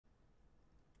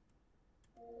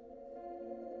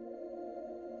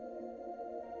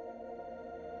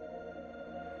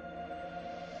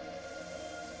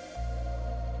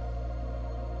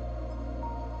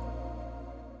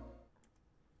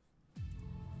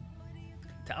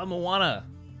Talamoana,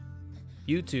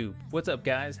 YouTube. What's up,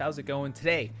 guys? How's it going?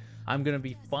 Today, I'm gonna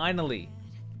be finally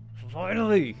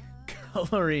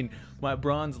coloring my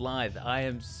bronze lithe. I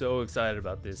am so excited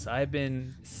about this. I've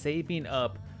been saving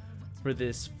up for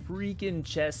this freaking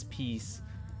chess piece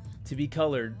to be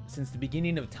colored since the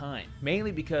beginning of time.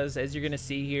 Mainly because, as you're gonna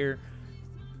see here,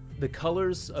 the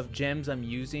colors of gems I'm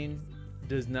using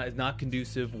is not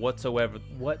conducive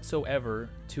whatsoever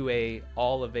to a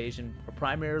all evasion or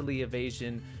primarily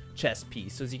evasion chess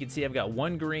piece. So as you can see, I've got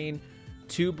 1 green,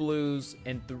 2 blues,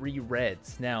 and 3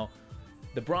 reds. Now,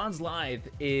 the bronze lithe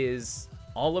is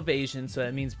all evasion, so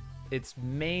that means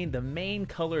the main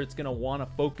color it's gonna want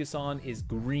to focus on is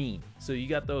green. So you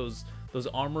got those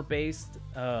armor-based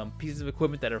pieces of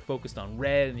equipment that are focused on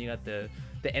red, and you got the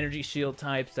energy shield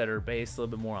types that are based a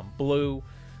little bit more on blue.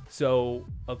 So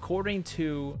according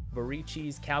to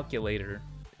Varici's calculator,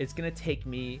 it's gonna take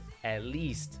me at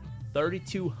least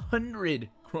 3,200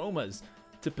 chromas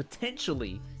to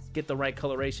potentially get the right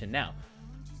coloration. Now,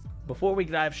 before we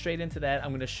dive straight into that,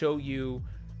 I'm gonna show you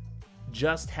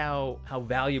just how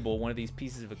valuable one of these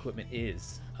pieces of equipment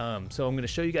is. So I'm gonna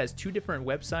show you guys 2 different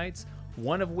websites,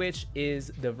 one of which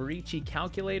is the Varici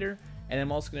calculator, and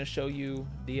I'm also gonna show you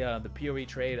the PoE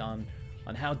trade on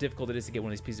how difficult it is to get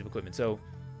one of these pieces of equipment. So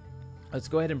let's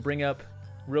go ahead and bring up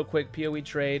real quick PoE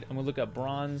trade. I'm gonna look up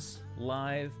bronze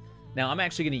lithe. Now I'm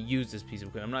actually gonna use this piece of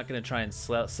equipment. I'm not gonna try and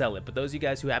sell it, but those of you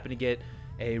guys who happen to get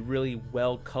a really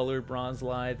well-colored bronze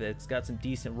lithe that's got some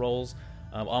decent rolls,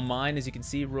 on mine, as you can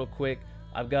see real quick,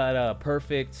 I've got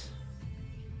perfect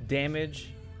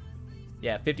damage.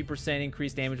 Yeah, 50%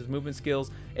 increased damage with movement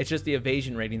skills. It's just the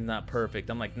evasion rating is not perfect.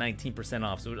 I'm like 19%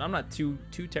 off, so I'm not too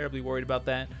terribly worried about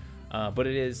that. But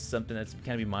it is something that's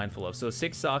kind of be mindful of. So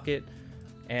 6 socket,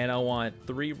 and I want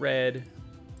 3 red,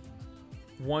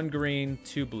 1 green,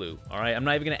 2 blue. All right, I'm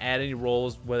not even gonna add any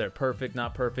rolls, whether perfect,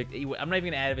 not perfect. I'm not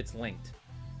even gonna add if it's linked,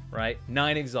 right?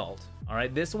 9 exalt. All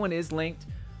right, this one is linked.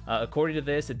 According to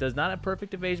this, it does not have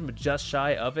perfect evasion, but just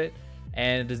shy of it,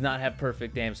 and it does not have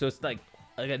perfect damage. So it's like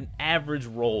an average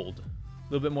rolled, a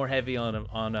little bit more heavy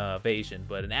on evasion,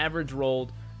 but an average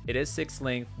rolled. It is 6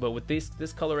 length, but with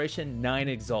this coloration, 9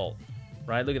 exalt.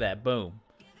 Right, look at that, boom.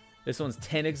 This one's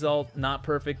 10 exalt, not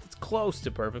perfect. It's close to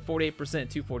perfect, 48%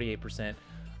 to 48%.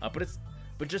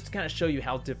 But just to kind of show you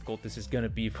how difficult this is gonna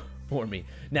be for me.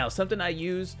 Now, something I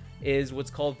use is what's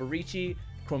called Varici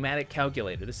Chromatic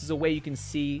Calculator. This is a way you can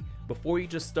see before you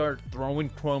just start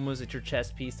throwing chromas at your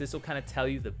chess piece. This will kind of tell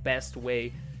you the best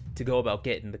way to go about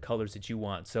getting the colors that you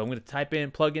want. So I'm going to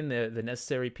plug in the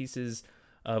necessary pieces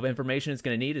of information it's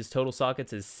going to need. Is total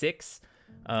sockets is 6.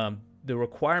 The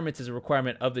requirements is a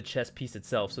requirement of the chess piece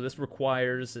itself. So this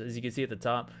requires, as you can see at the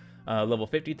top, level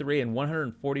 53 and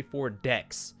 144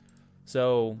 dex.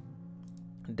 So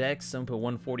dex, I'm going to put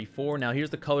 144. Now here's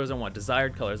the colors I want.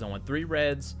 Desired colors. I want 3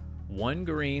 reds, 1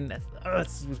 green.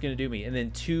 That's what's going to do me. And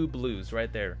then 2 blues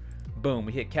right there. Boom,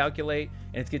 we hit calculate,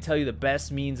 and it's gonna tell you the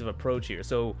best means of approach here.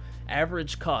 So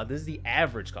average cost, this is the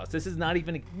average cost. This is not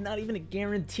even a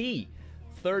guarantee.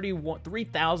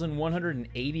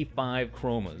 3,185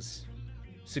 chromas.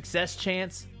 Success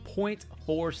chance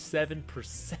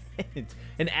 0.47%.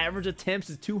 And average attempts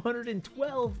is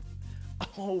 212.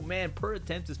 Oh man, per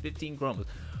attempt is 15 chromas.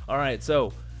 All right,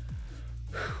 so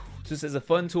just as a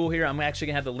fun tool here, I'm actually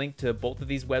gonna have the link to both of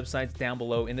these websites down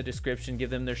below in the description. Give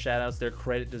them their shout outs, their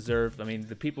credit deserved. I mean,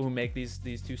 the people who make these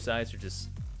 2 sites are just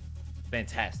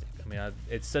fantastic. I mean,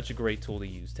 it's such a great tool to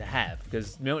use, to have,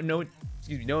 because knowing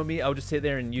me, I would just sit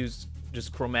there and use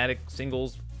just chromatic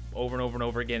singles over and over and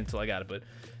over again until I got it. But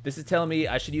this is telling me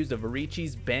I should use the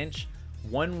Varici's bench,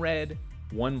 1 red,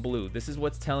 1 blue. This is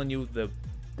what's telling you the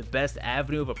best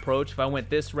avenue of approach. If I went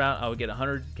this route, I would get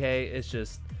 100k. It's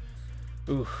just,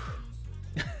 oof.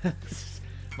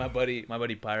 my buddy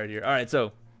Pirate here. All right,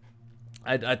 so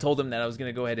I told him that I was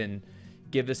gonna go ahead and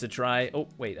give this a try. Oh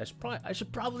wait, I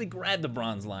should probably grab the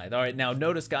bronze lithe. All right, now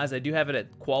notice, guys, I do have it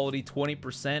at quality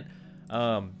 20%.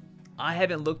 I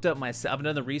haven't looked up myself. I've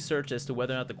done the research as to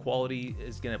whether or not the quality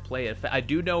is gonna play an effect. I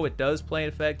do know it does play an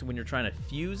effect when you're trying to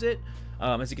fuse it.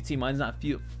 As you can see, mine's not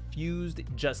fused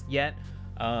just yet,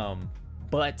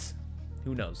 but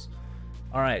who knows.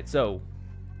 All right, so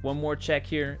one more check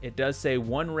here. It does say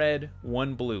 1 red,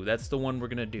 1 blue. That's the one we're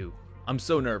gonna do. I'm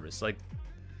so nervous. Like,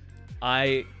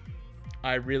 I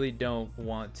really don't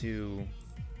want to.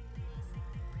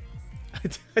 I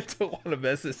don't want to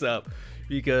mess this up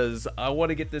because I want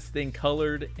to get this thing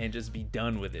colored and just be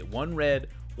done with it. 1 red,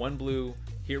 1 blue.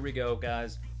 Here we go,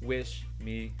 guys. Wish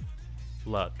me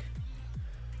luck.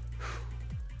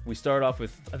 We start off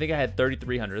with, I think I had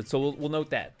 3,300. So we'll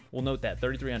note that. We'll note that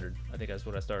 3,300. I think that's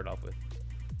what I started off with.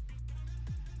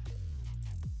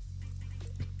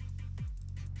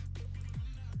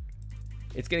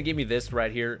 it's gonna give me this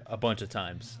right here a bunch of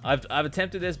times. I've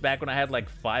attempted this back when I had like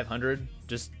 500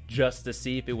 just to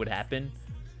see if it would happen.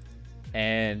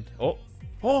 And what?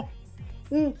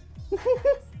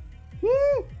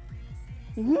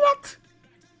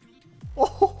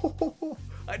 Oh,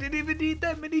 I didn't even need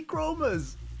that many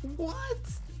chromas. What?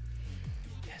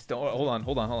 Yes, don't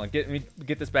hold on. Let me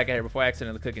get this back out here before I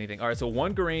accidentally click anything. All right, so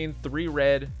 1 green, 3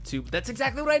 red, 2. That's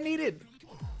exactly what I needed.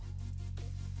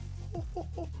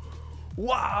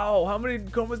 Wow, how many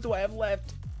chromas do I have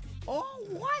left? Oh,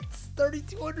 what?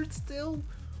 3,200 still?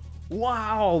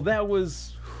 Wow, that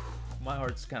was... My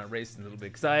heart's kind of racing a little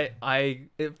bit because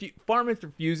farming for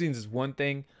fusings is one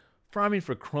thing. Farming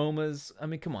for chromas, I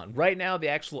mean, come on. Right now, the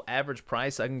actual average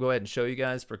price, I can go ahead and show you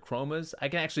guys for chromas. I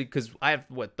can actually, because I have,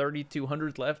 what,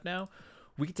 3,200 left now?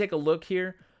 We can take a look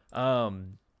here.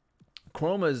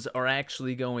 Chromas are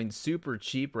actually going super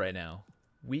cheap right now.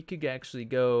 We could actually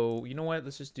go, you know what?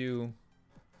 Let's just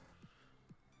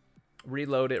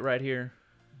reload it right here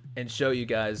and show you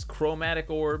guys chromatic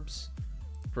orbs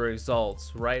for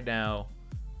exalts right now,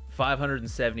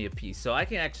 570 a piece. So I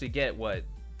can actually get what,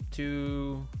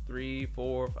 2, 3,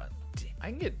 4, 5.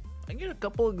 I can get a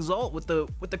couple exalt with the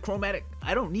chromatic.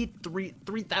 I don't need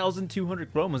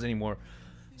 3,200 chromas anymore.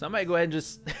 So I might go ahead and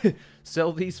just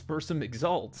sell these for some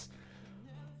exalts.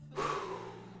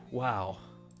 Wow.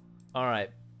 All right.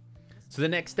 So the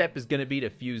next step is gonna be to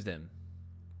fuse them.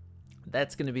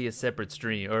 That's gonna be a separate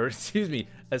stream, or excuse me,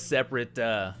 a separate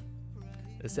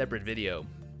video.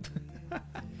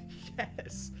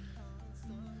 Yes.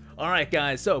 All right,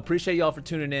 guys. So appreciate y'all for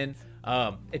tuning in.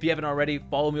 If you haven't already,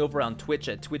 follow me over on Twitch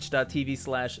at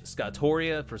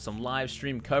twitch.tv/Scottoria for some live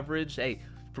stream coverage. Hey,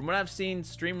 from what I've seen,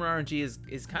 streamer RNG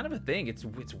is kind of a thing. It's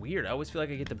weird. I always feel like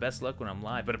I get the best luck when I'm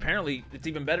live, but apparently it's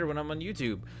even better when I'm on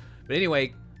YouTube. But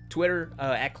anyway, Twitter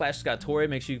at @Scottoria.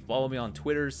 Make sure you follow me on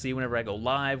Twitter. See whenever I go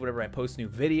live, whenever I post new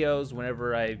videos,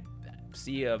 whenever I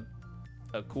see a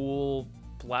cool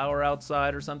flower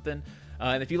outside or something.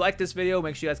 And if you like this video,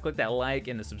 make sure you guys click that like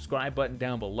and the subscribe button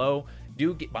down below.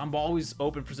 I'm always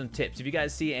open for some tips. If you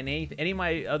guys see any of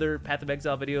my other Path of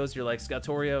Exile videos, you're like,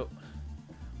 Scottoria,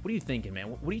 what are you thinking,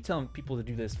 man? What are you telling people to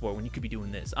do this for when you could be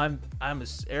doing this? I'm an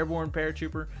airborne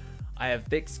paratrooper. I have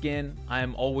thick skin.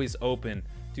 I'm always open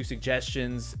to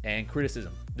suggestions and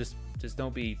criticism. Just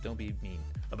don't be mean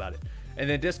about it. And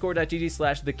then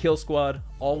discord.gg/thekillsquad,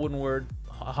 all one word.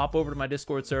 Hop over to my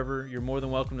Discord server. You're more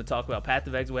than welcome to talk about Path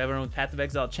of Exile. We have our own Path of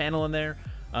Exile channel in there.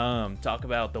 Talk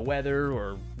about the weather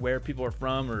or where people are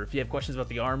from, or if you have questions about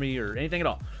the army or anything at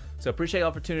all. So appreciate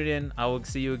y'all for tuning in. I will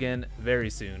see you again very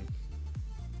soon.